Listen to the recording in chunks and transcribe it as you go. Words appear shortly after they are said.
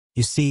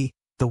You see,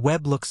 the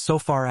Webb looks so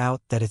far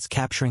out that it's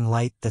capturing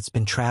light that's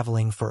been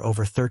traveling for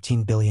over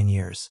 13 billion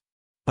years.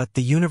 But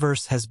the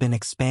universe has been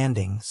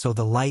expanding, so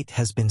the light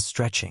has been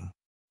stretching.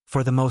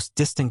 For the most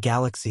distant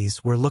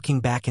galaxies, we're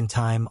looking back in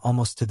time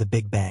almost to the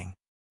Big Bang.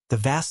 The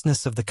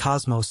vastness of the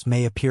cosmos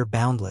may appear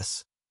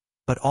boundless,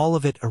 but all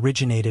of it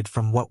originated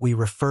from what we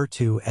refer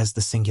to as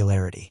the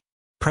singularity.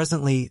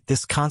 Presently,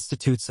 this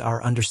constitutes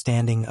our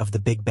understanding of the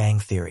Big Bang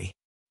theory.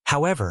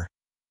 However,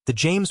 the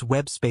James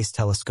Webb Space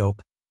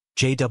Telescope,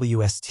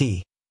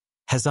 JWST,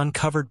 has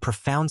uncovered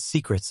profound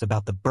secrets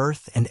about the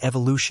birth and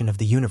evolution of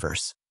the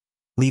universe,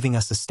 leaving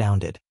us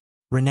astounded.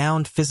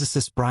 Renowned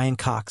physicist Brian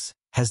Cox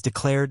has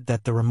declared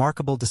that the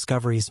remarkable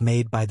discoveries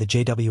made by the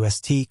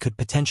JWST could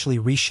potentially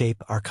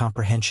reshape our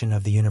comprehension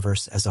of the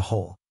universe as a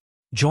whole.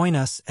 Join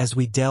us as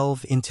we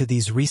delve into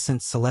these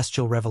recent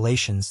celestial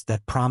revelations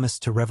that promise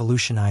to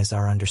revolutionize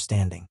our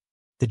understanding.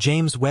 The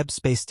James Webb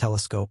Space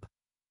Telescope,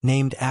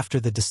 named after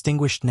the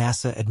distinguished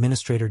NASA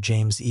Administrator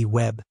James E.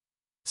 Webb,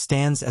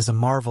 stands as a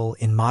marvel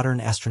in modern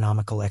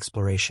astronomical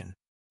exploration.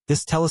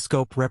 This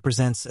telescope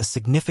represents a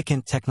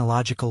significant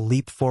technological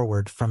leap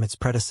forward from its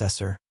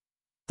predecessor,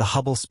 the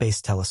Hubble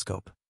Space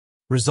Telescope.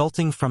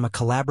 Resulting from a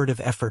collaborative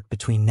effort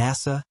between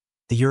NASA,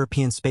 the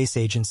European Space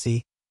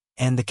Agency,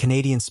 and the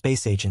Canadian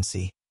Space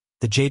Agency,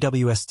 the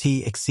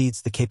JWST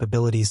exceeds the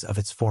capabilities of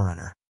its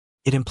forerunner.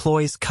 It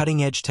employs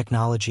cutting-edge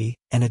technology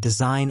and a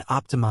design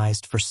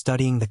optimized for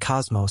studying the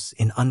cosmos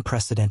in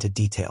unprecedented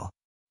detail.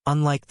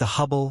 Unlike the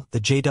Hubble, the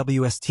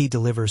JWST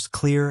delivers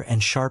clear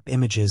and sharp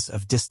images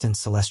of distant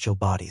celestial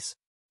bodies.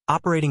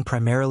 Operating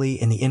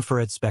primarily in the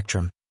infrared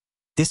spectrum,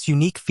 this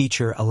unique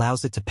feature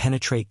allows it to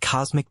penetrate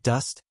cosmic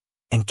dust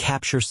and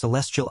capture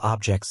celestial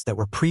objects that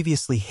were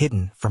previously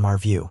hidden from our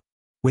view.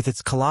 With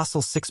its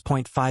colossal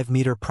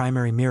 6.5-meter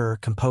primary mirror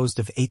composed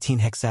of 18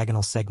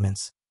 hexagonal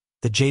segments,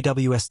 the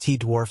JWST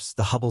dwarfs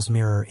the Hubble's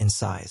mirror in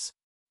size.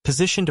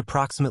 Positioned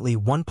approximately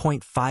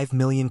 1.5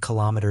 million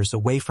kilometers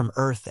away from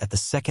Earth at the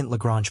second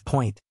Lagrange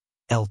point,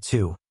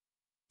 L2,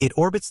 it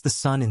orbits the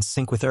Sun in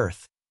sync with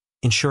Earth,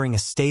 ensuring a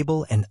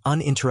stable and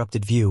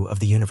uninterrupted view of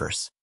the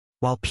universe.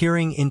 While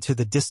peering into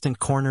the distant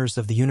corners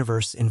of the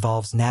universe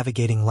involves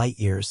navigating light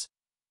years,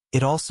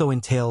 it also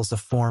entails a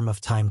form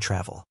of time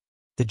travel.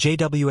 The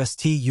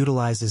JWST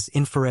utilizes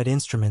infrared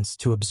instruments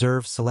to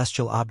observe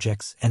celestial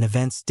objects and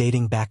events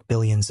dating back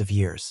billions of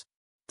years.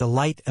 The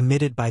light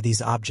emitted by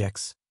these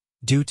objects,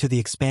 due to the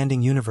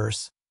expanding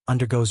universe,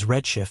 undergoes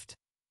redshift,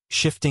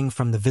 shifting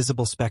from the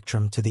visible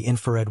spectrum to the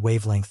infrared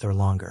wavelength or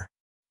longer.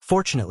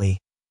 Fortunately,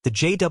 the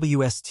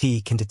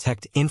JWST can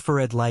detect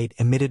infrared light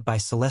emitted by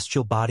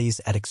celestial bodies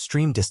at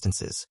extreme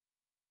distances,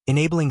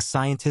 enabling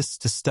scientists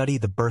to study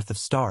the birth of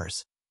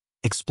stars,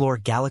 explore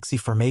galaxy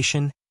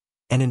formation,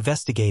 and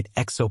investigate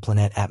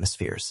exoplanet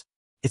atmospheres.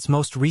 Its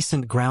most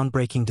recent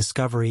groundbreaking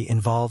discovery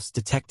involves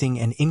detecting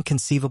an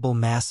inconceivable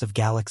mass of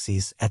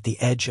galaxies at the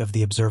edge of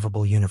the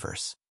observable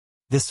universe.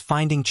 This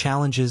finding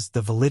challenges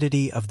the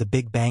validity of the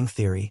Big Bang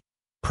theory,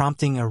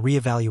 prompting a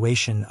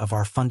reevaluation of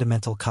our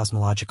fundamental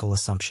cosmological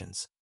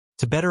assumptions.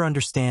 To better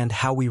understand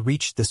how we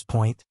reached this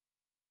point,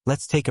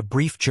 let's take a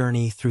brief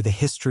journey through the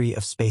history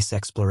of space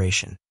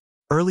exploration.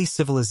 Early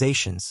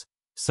civilizations,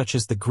 such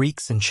as the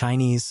Greeks and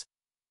Chinese,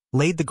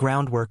 laid the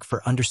groundwork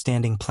for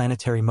understanding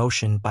planetary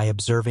motion by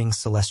observing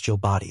celestial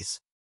bodies.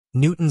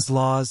 Newton's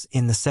laws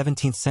in the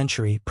 17th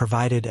century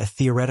provided a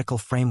theoretical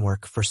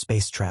framework for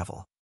space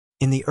travel.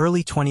 In the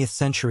early 20th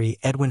century,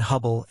 Edwin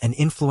Hubble, an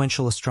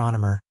influential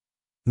astronomer,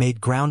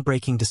 made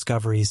groundbreaking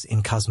discoveries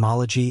in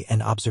cosmology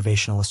and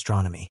observational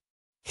astronomy.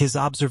 His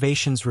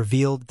observations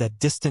revealed that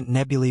distant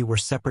nebulae were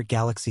separate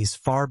galaxies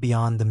far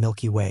beyond the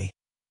Milky Way,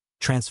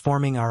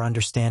 transforming our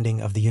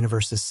understanding of the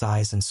universe's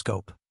size and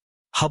scope.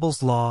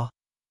 Hubble's law,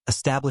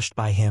 established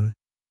by him,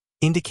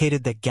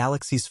 indicated that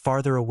galaxies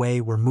farther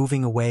away were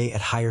moving away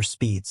at higher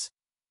speeds,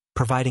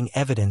 providing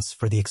evidence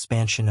for the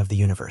expansion of the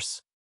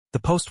universe. The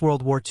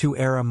post-World War II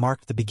era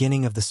marked the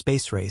beginning of the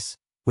space race,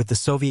 with the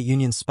Soviet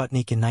Union's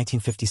Sputnik in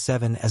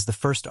 1957 as the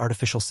first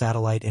artificial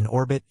satellite in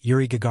orbit,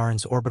 Yuri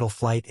Gagarin's orbital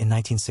flight in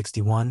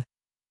 1961,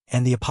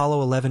 and the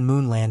Apollo 11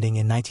 moon landing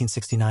in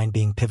 1969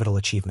 being pivotal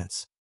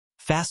achievements.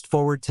 Fast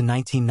forward to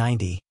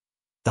 1990,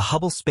 the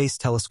Hubble Space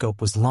Telescope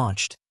was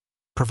launched,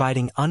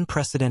 providing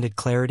unprecedented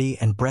clarity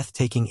and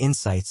breathtaking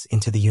insights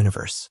into the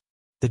universe.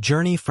 The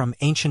journey from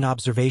ancient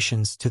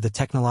observations to the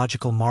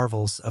technological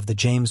marvels of the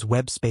James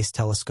Webb Space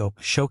Telescope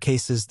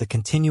showcases the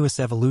continuous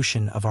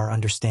evolution of our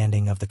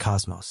understanding of the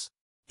cosmos.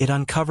 It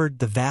uncovered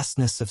the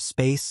vastness of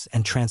space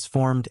and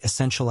transformed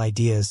essential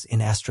ideas in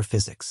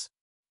astrophysics.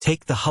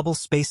 Take the Hubble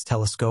Space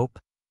Telescope,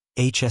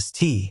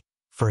 HST,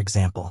 for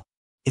example.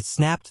 It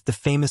snapped the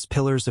famous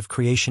Pillars of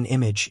Creation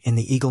image in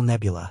the Eagle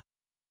Nebula,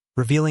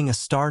 revealing a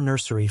star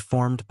nursery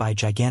formed by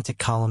gigantic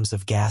columns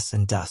of gas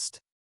and dust.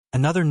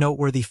 Another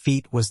noteworthy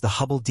feat was the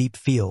Hubble Deep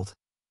Field,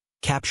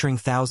 capturing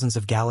thousands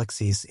of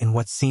galaxies in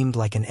what seemed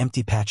like an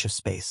empty patch of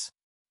space.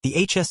 The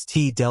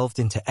HST delved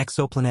into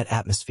exoplanet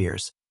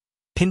atmospheres,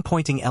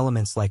 pinpointing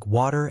elements like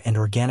water and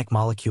organic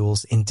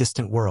molecules in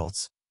distant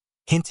worlds,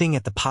 hinting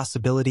at the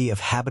possibility of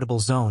habitable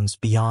zones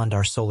beyond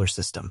our solar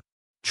system.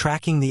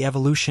 Tracking the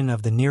evolution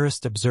of the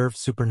nearest observed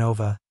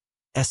supernova,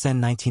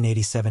 SN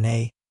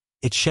 1987A,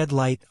 it shed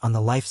light on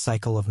the life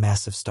cycle of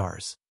massive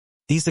stars.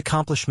 These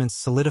accomplishments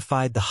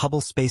solidified the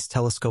Hubble Space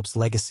Telescope's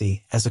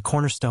legacy as a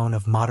cornerstone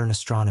of modern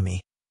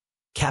astronomy,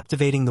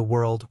 captivating the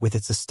world with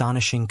its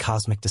astonishing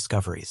cosmic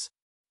discoveries.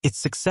 Its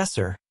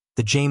successor,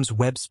 the James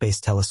Webb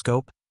Space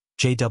Telescope,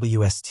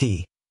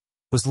 JWST,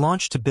 was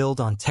launched to build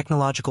on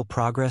technological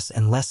progress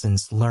and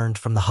lessons learned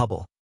from the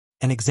Hubble.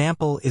 An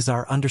example is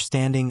our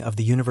understanding of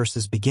the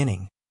universe's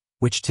beginning,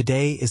 which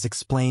today is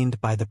explained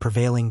by the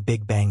prevailing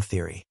Big Bang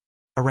theory.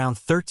 Around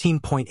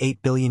 13.8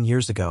 billion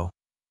years ago,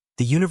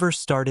 the universe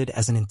started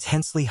as an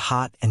intensely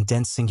hot and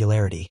dense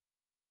singularity,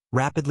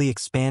 rapidly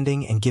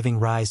expanding and giving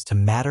rise to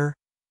matter,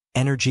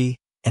 energy,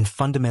 and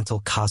fundamental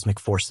cosmic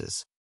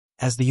forces.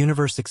 As the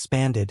universe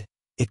expanded,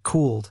 it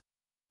cooled,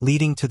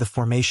 leading to the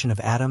formation of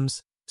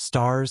atoms,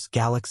 stars,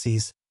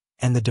 galaxies,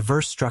 and the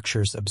diverse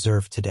structures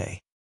observed today.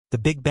 The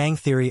Big Bang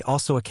theory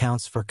also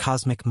accounts for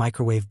cosmic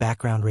microwave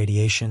background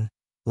radiation,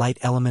 light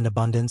element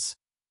abundance,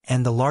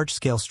 and the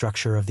large-scale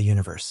structure of the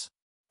universe.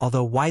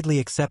 Although widely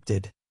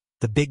accepted,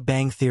 the Big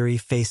Bang theory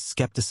faced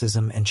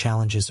skepticism and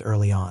challenges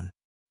early on.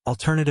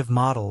 Alternative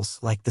models,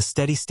 like the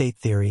steady-state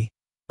theory,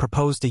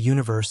 proposed a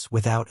universe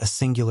without a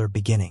singular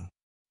beginning.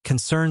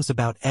 Concerns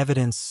about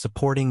evidence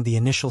supporting the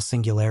initial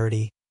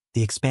singularity,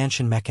 the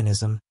expansion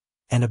mechanism,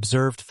 and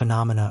observed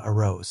phenomena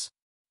arose.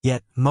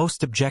 Yet,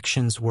 most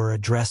objections were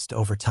addressed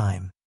over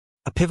time.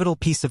 A pivotal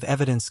piece of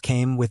evidence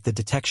came with the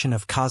detection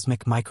of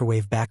cosmic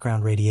microwave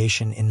background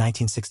radiation in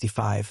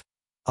 1965,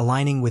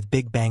 aligning with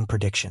Big Bang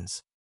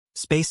predictions.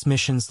 Space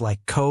missions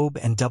like COBE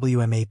and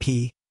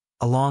WMAP,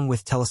 along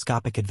with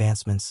telescopic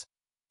advancements,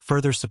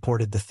 further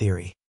supported the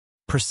theory.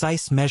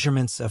 Precise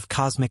measurements of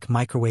cosmic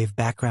microwave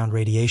background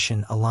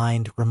radiation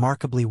aligned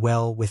remarkably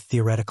well with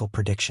theoretical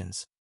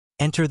predictions.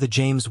 Enter the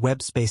James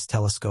Webb Space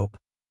Telescope,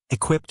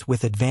 equipped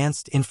with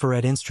advanced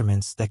infrared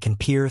instruments that can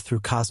peer through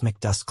cosmic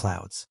dust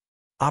clouds.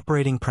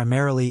 Operating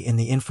primarily in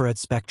the infrared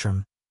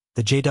spectrum,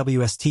 the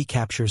JWST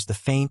captures the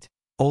faint,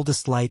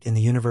 oldest light in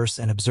the universe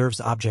and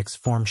observes objects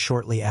formed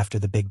shortly after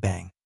the Big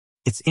Bang.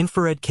 Its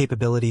infrared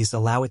capabilities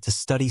allow it to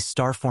study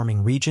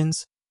star-forming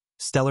regions,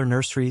 stellar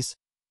nurseries,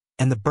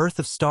 and the birth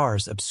of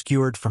stars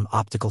obscured from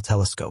optical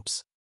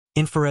telescopes.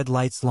 Infrared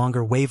light's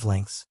longer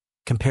wavelengths,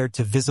 compared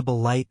to visible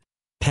light,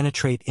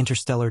 penetrate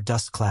interstellar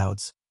dust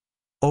clouds,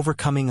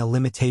 overcoming a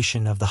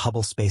limitation of the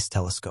Hubble Space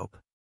Telescope.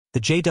 The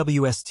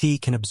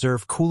JWST can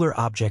observe cooler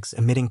objects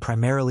emitting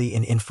primarily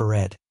in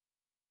infrared,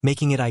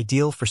 making it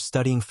ideal for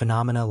studying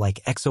phenomena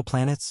like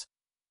exoplanets,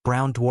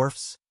 brown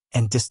dwarfs,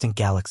 and distant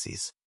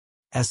galaxies.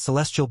 As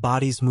celestial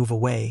bodies move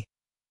away,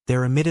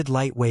 their emitted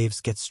light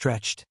waves get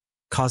stretched,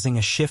 causing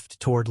a shift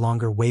toward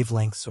longer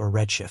wavelengths or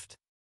redshift.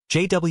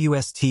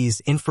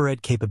 JWST's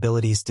infrared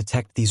capabilities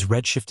detect these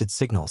redshifted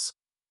signals,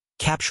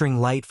 capturing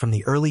light from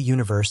the early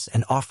universe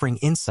and offering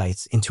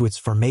insights into its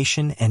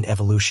formation and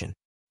evolution.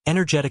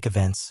 Energetic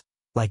events,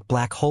 like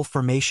black hole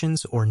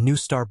formations or new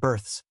star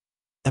births,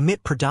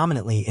 emit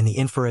predominantly in the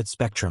infrared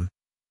spectrum,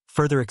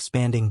 further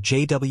expanding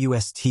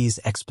JWST's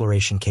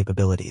exploration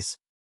capabilities.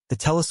 The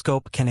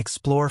telescope can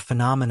explore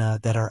phenomena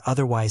that are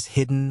otherwise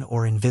hidden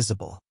or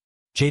invisible.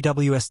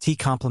 JWST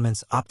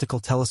complements optical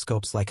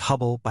telescopes like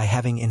Hubble by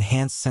having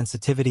enhanced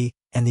sensitivity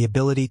and the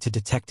ability to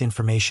detect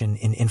information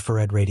in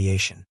infrared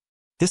radiation.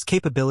 This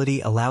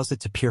capability allows it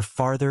to peer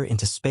farther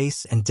into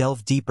space and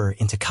delve deeper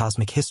into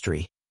cosmic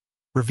history,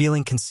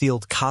 revealing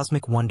concealed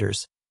cosmic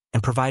wonders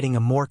and providing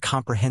a more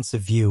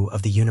comprehensive view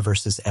of the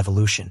universe's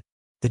evolution.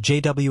 The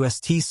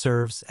JWST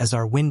serves as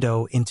our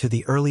window into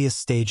the earliest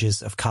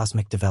stages of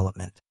cosmic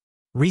development.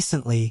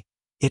 Recently,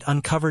 it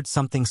uncovered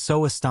something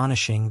so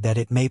astonishing that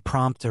it may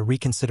prompt a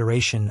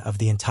reconsideration of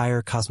the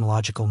entire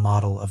cosmological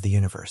model of the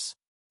universe.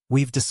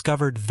 We've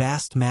discovered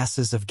vast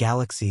masses of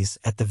galaxies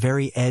at the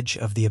very edge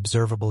of the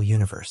observable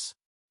universe.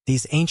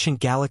 These ancient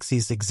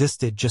galaxies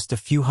existed just a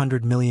few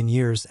 100 million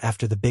years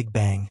after the Big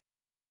Bang,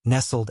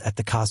 nestled at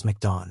the cosmic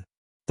dawn.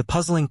 The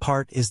puzzling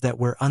part is that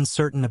we're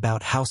uncertain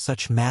about how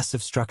such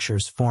massive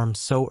structures formed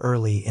so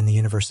early in the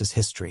universe's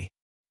history.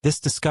 This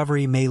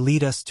discovery may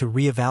lead us to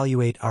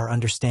reevaluate our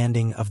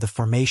understanding of the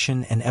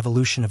formation and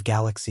evolution of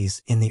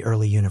galaxies in the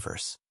early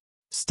universe.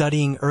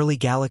 Studying early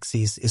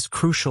galaxies is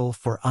crucial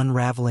for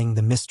unraveling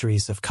the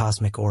mysteries of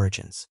cosmic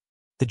origins.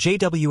 The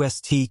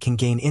JWST can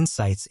gain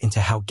insights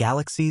into how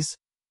galaxies,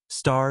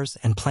 stars,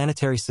 and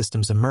planetary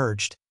systems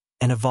emerged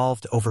and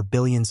evolved over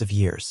billions of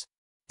years.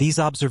 These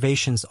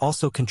observations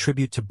also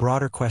contribute to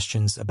broader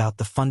questions about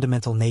the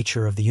fundamental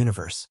nature of the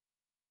universe,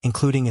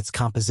 including its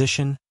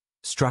composition,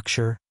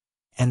 structure,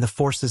 and the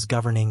forces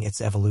governing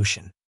its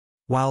evolution.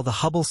 While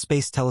the Hubble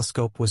Space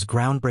Telescope was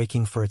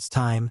groundbreaking for its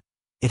time,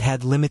 it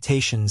had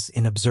limitations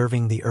in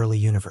observing the early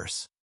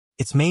universe.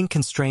 Its main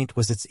constraint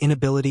was its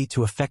inability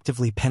to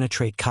effectively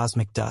penetrate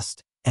cosmic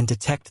dust and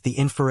detect the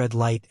infrared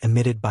light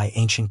emitted by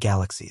ancient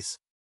galaxies.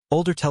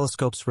 Older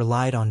telescopes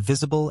relied on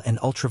visible and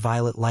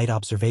ultraviolet light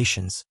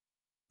observations,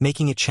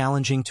 making it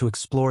challenging to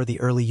explore the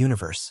early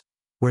universe.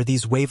 where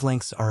these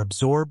wavelengths are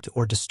absorbed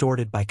or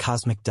distorted by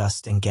cosmic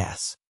dust and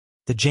gas.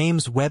 The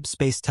James Webb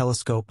Space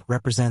Telescope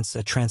represents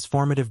a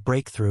transformative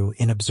breakthrough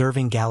in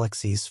observing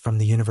galaxies from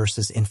the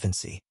universe's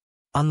infancy.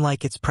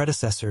 Unlike its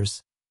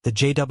predecessors, the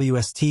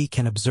JWST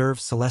can observe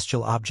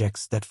celestial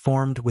objects that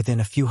formed within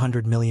a few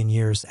 100 million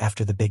years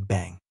after the Big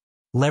Bang.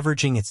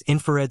 Leveraging its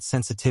infrared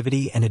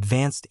sensitivity and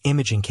advanced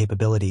imaging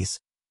capabilities,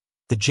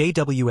 the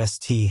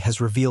JWST has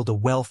revealed a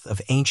wealth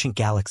of ancient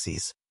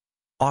galaxies,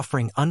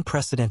 offering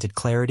unprecedented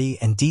clarity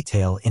and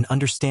detail in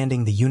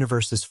understanding the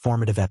universe's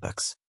formative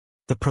epochs.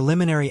 The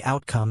preliminary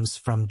outcomes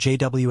from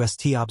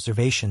JWST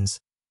observations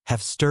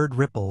have stirred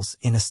ripples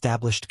in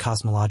established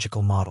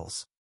cosmological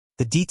models.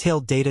 The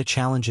detailed data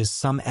challenges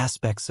some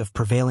aspects of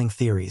prevailing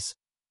theories,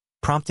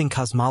 prompting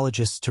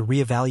cosmologists to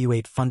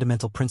reevaluate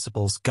fundamental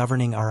principles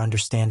governing our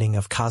understanding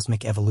of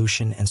cosmic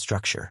evolution and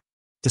structure.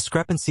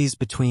 Discrepancies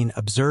between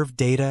observed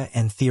data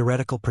and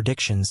theoretical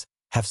predictions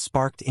have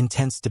sparked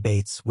intense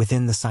debates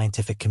within the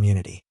scientific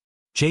community.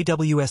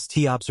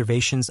 JWST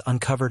observations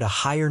uncovered a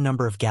higher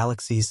number of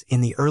galaxies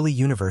in the early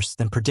universe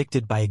than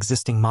predicted by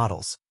existing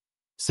models,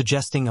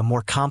 suggesting a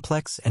more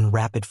complex and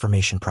rapid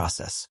formation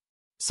process.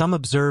 Some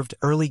observed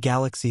early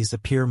galaxies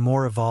appear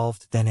more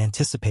evolved than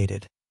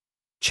anticipated,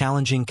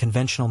 challenging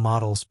conventional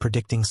models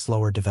predicting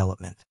slower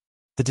development.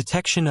 The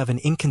detection of an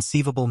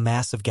inconceivable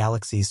mass of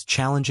galaxies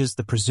challenges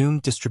the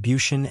presumed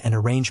distribution and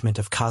arrangement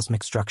of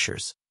cosmic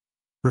structures,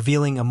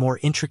 revealing a more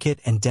intricate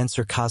and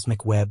denser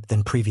cosmic web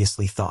than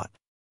previously thought.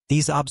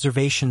 These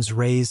observations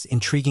raise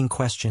intriguing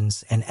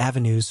questions and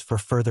avenues for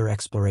further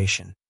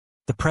exploration.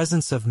 The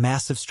presence of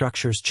massive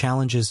structures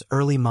challenges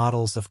early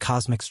models of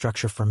cosmic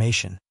structure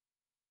formation,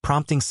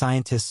 prompting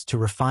scientists to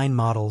refine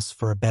models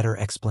for a better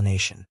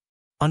explanation.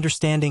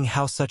 Understanding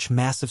how such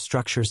massive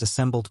structures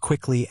assembled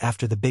quickly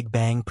after the Big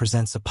Bang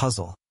presents a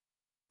puzzle,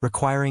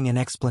 requiring an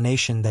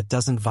explanation that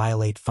doesn't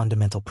violate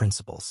fundamental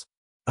principles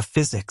of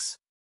physics.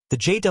 The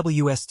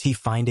JWST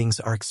findings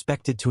are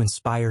expected to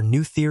inspire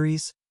new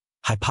theories,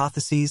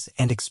 hypotheses,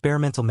 and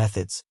experimental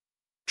methods,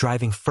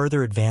 driving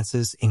further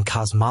advances in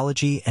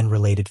cosmology and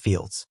related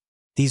fields.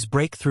 These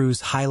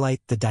breakthroughs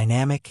highlight the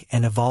dynamic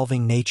and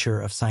evolving nature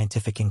of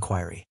scientific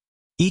inquiry.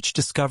 Each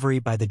discovery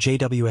by the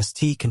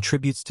JWST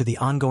contributes to the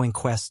ongoing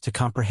quest to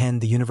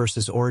comprehend the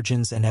universe's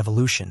origins and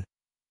evolution,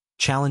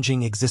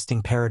 challenging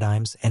existing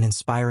paradigms and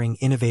inspiring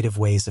innovative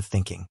ways of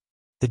thinking.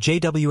 The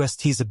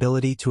JWST's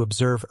ability to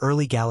observe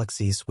early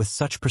galaxies with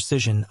such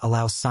precision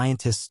allows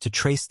scientists to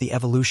trace the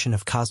evolution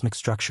of cosmic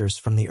structures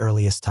from the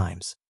earliest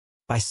times.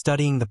 By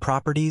studying the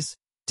properties,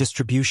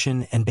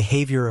 distribution, and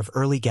behavior of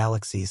early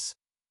galaxies,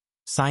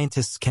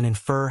 scientists can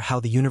infer how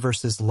the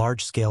universe's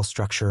large-scale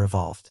structure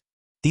evolved.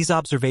 These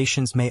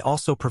observations may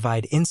also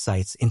provide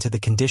insights into the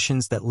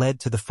conditions that led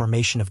to the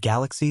formation of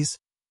galaxies,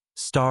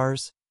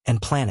 stars,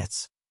 and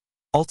planets,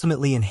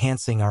 ultimately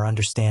enhancing our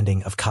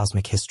understanding of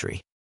cosmic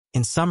history.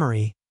 In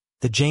summary,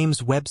 the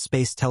James Webb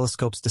Space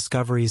Telescope's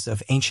discoveries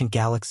of ancient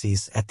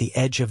galaxies at the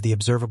edge of the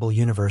observable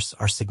universe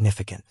are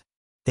significant.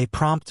 They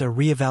prompt a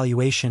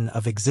reevaluation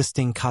of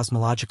existing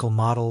cosmological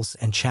models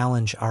and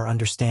challenge our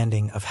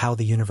understanding of how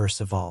the universe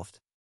evolved.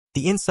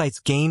 The insights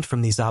gained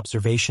from these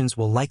observations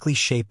will likely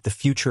shape the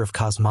future of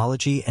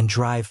cosmology and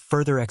drive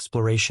further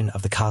exploration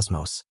of the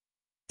cosmos,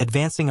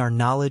 advancing our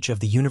knowledge of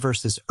the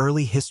universe's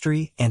early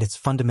history and its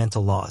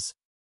fundamental laws.